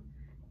 Nod.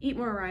 Eat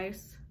more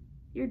rice.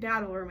 Your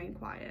dad will remain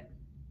quiet.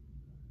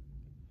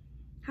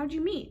 How'd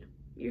you meet?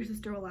 Your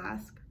sister will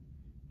ask.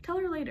 Tell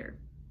her later.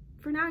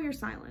 For now, you're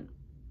silent.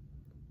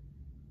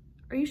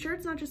 Are you sure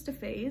it's not just a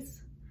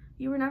phase?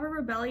 You were never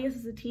rebellious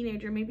as a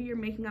teenager. Maybe you're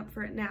making up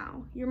for it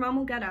now. Your mom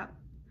will get up,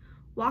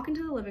 walk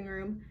into the living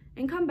room,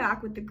 and come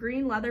back with the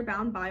green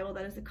leather-bound Bible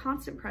that is a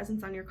constant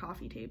presence on your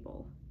coffee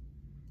table.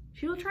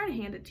 She will try to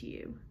hand it to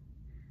you.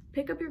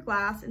 Pick up your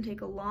glass and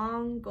take a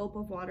long gulp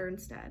of water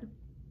instead.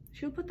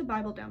 She will put the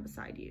Bible down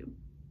beside you.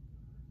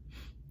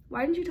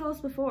 Why didn't you tell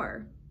us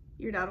before?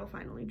 Your dad will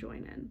finally join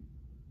in.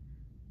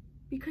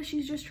 Because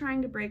she's just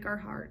trying to break our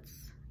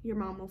hearts, your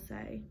mom will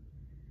say.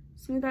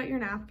 Smooth out your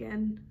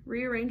napkin,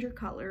 rearrange your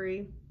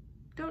cutlery.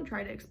 Don't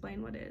try to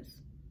explain what is.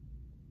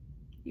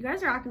 You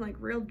guys are acting like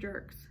real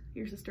jerks,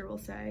 your sister will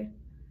say.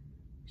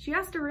 She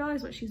has to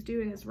realize what she's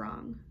doing is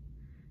wrong.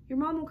 Your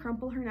mom will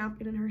crumple her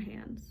napkin in her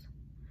hands.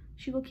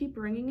 She will keep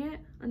wringing it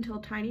until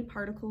tiny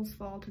particles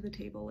fall to the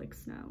table like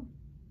snow.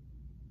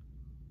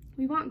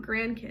 We want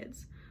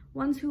grandkids,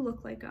 ones who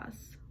look like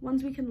us,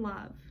 ones we can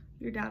love,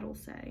 your dad will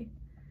say.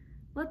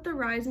 Let the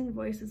rising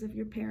voices of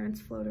your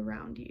parents float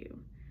around you.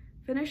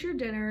 Finish your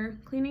dinner,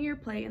 cleaning your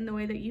plate in the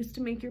way that used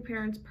to make your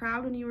parents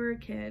proud when you were a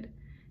kid,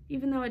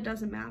 even though it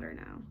doesn't matter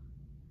now.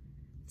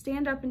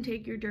 Stand up and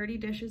take your dirty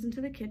dishes into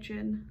the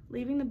kitchen,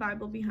 leaving the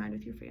Bible behind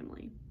with your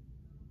family.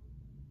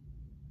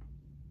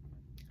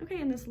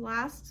 Okay, and this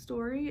last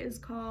story is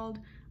called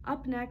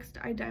Up Next,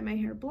 I Dye My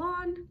Hair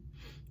Blonde.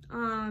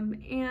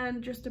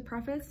 And just to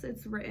preface,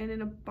 it's written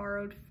in a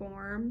borrowed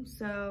form,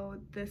 so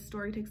this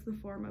story takes the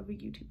form of a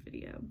YouTube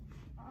video.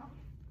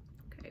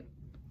 Okay.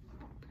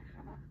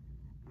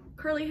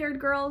 Curly-haired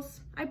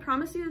girls, I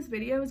promise you this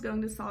video is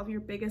going to solve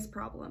your biggest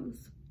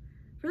problems.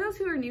 For those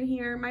who are new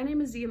here, my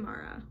name is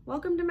Ziamara.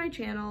 Welcome to my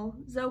channel,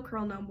 Zo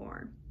Curl No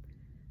More.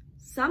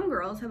 Some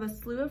girls have a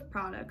slew of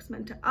products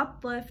meant to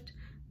uplift,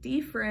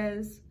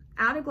 defrizz,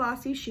 add a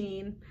glossy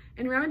sheen,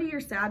 and remedy your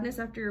sadness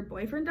after your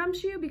boyfriend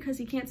dumps you because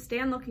he can't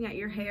stand looking at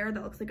your hair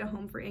that looks like a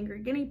home for angry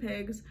guinea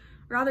pigs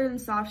rather than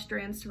soft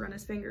strands to run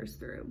his fingers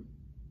through.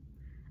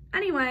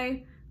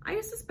 Anyway, I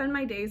used to spend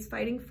my days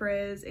fighting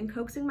frizz and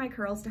coaxing my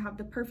curls to have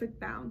the perfect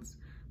bounce,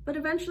 but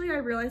eventually I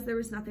realized there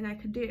was nothing I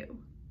could do.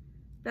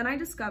 Then I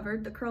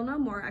discovered the Curl No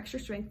More Extra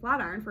Strength Flat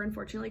Iron for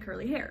unfortunately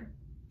curly hair,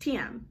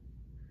 TM.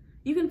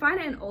 You can find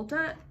it at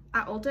Ulta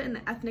in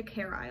the ethnic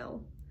hair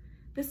aisle.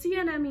 The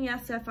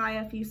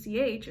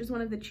CNMESFIFUCH is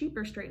one of the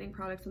cheaper straightening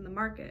products on the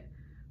market,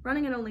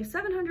 running at only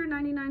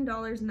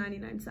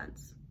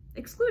 $799.99,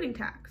 excluding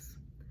tax.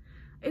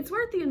 It's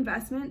worth the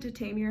investment to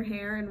tame your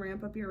hair and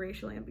ramp up your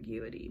racial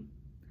ambiguity.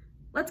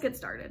 Let's get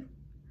started.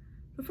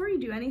 Before you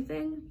do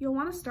anything, you'll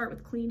want to start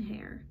with clean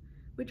hair,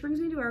 which brings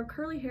me to our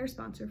curly hair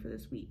sponsor for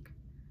this week,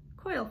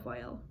 Coil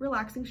Foil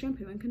Relaxing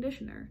Shampoo and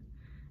Conditioner.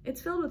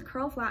 It's filled with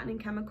curl flattening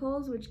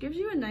chemicals, which gives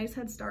you a nice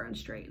head start on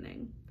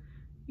straightening.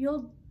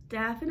 You'll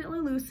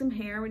definitely lose some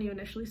hair when you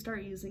initially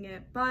start using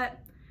it, but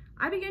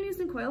I began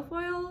using Coil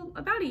Foil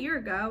about a year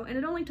ago, and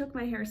it only took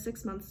my hair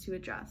 6 months to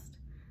adjust.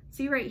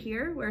 See right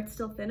here, where it's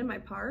still thin in my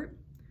part?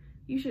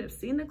 You should have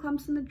seen the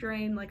clumps in the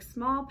drain like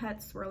small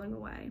pets swirling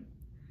away.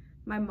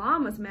 My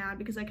mom was mad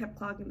because I kept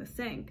clogging the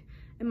sink,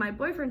 and my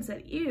boyfriend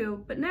said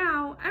ew, but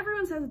now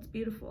everyone says it's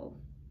beautiful.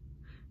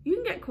 You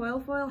can get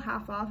Coil Foil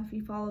half off if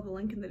you follow the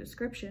link in the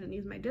description and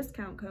use my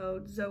discount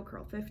code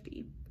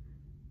ZOCURL50.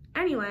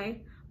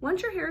 Anyway,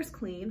 once your hair is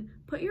clean,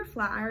 put your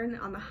flat iron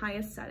on the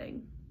highest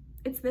setting.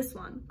 It's this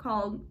one,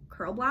 called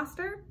Curl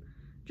Blaster.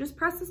 Just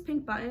press this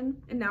pink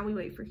button, and now we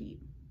wait for heat.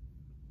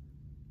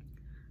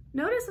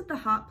 Notice that the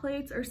hot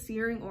plates are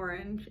searing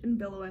orange and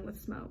billowing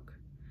with smoke,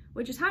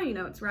 which is how you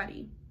know it's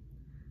ready.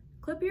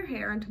 Clip your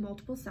hair into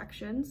multiple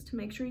sections to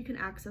make sure you can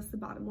access the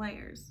bottom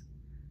layers.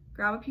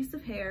 Grab a piece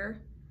of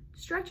hair,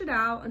 stretch it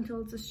out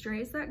until it's as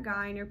straight as that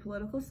guy in your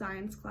political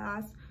science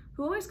class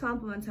who always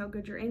compliments how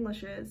good your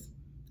English is,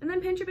 and then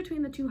pinch it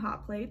between the two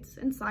hot plates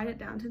and slide it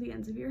down to the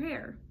ends of your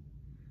hair.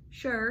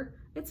 Sure,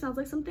 it smells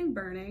like something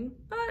burning,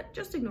 but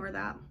just ignore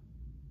that.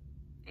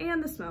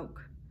 And the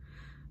smoke.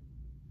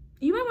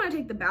 You might want to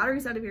take the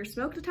batteries out of your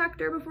smoke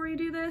detector before you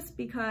do this,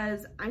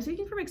 because I'm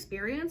speaking from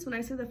experience when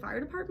I say the fire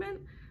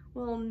department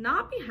will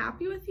not be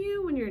happy with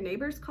you when your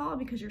neighbors call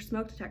because your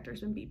smoke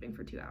detector's been beeping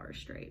for 2 hours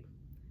straight.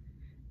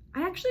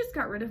 I actually just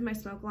got rid of my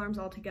smoke alarms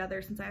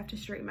altogether since I have to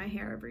straighten my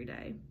hair every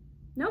day.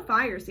 No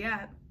fires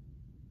yet.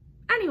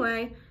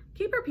 Anyway,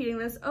 keep repeating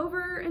this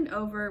over and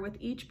over with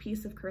each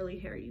piece of curly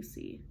hair you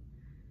see.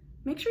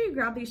 Make sure you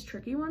grab these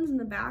tricky ones in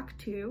the back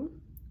too.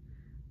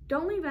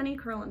 Don't leave any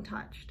curl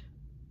untouched.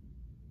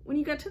 When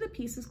you get to the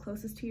pieces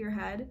closest to your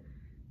head,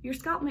 your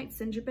scalp might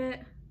singe a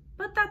bit,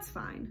 but that's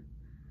fine.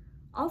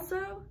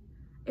 Also,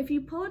 if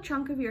you pull a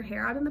chunk of your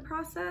hair out in the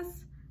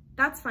process,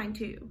 that's fine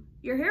too.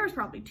 Your hair is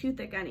probably too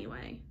thick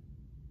anyway.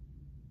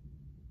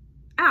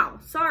 Ow,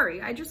 sorry,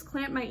 I just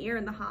clamped my ear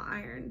in the hot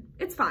iron.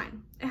 It's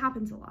fine, it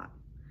happens a lot.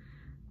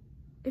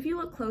 If you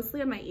look closely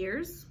at my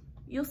ears,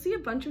 you'll see a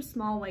bunch of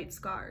small white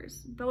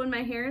scars, but when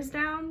my hair is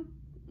down,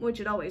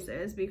 which it always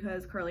is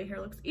because curly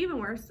hair looks even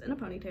worse in a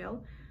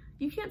ponytail,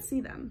 you can't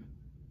see them.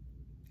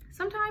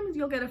 Sometimes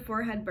you'll get a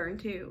forehead burn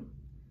too.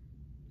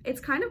 It's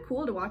kind of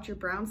cool to watch your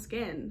brown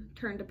skin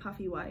turn to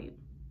puffy white.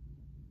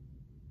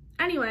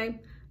 Anyway,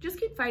 just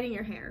keep fighting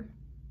your hair.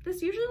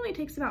 This usually only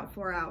takes about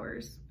 4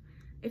 hours.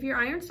 If your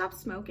iron stops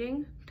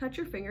smoking, touch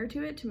your finger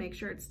to it to make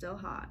sure it's still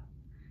hot.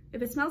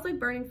 If it smells like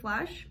burning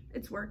flesh,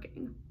 it's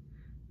working.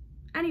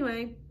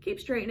 Anyway, keep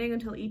straightening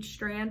until each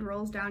strand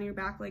rolls down your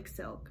back like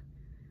silk,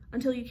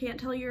 until you can't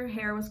tell your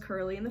hair was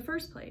curly in the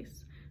first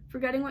place,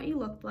 forgetting what you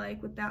looked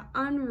like with that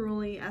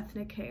unruly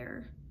ethnic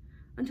hair,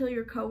 until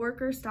your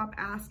coworkers stop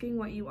asking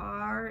what you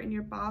are and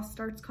your boss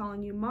starts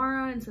calling you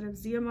Mara instead of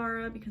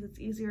Ziamara because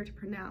it's easier to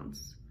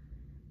pronounce.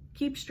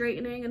 Keep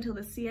straightening until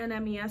the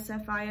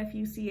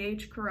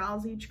CNMESFIFUCH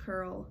corrals each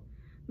curl,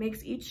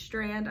 makes each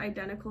strand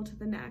identical to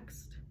the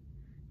next.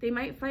 They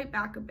might fight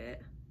back a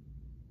bit,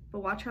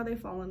 but watch how they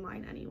fall in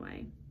line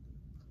anyway.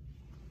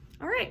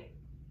 All right,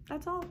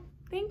 that's all.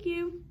 Thank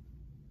you.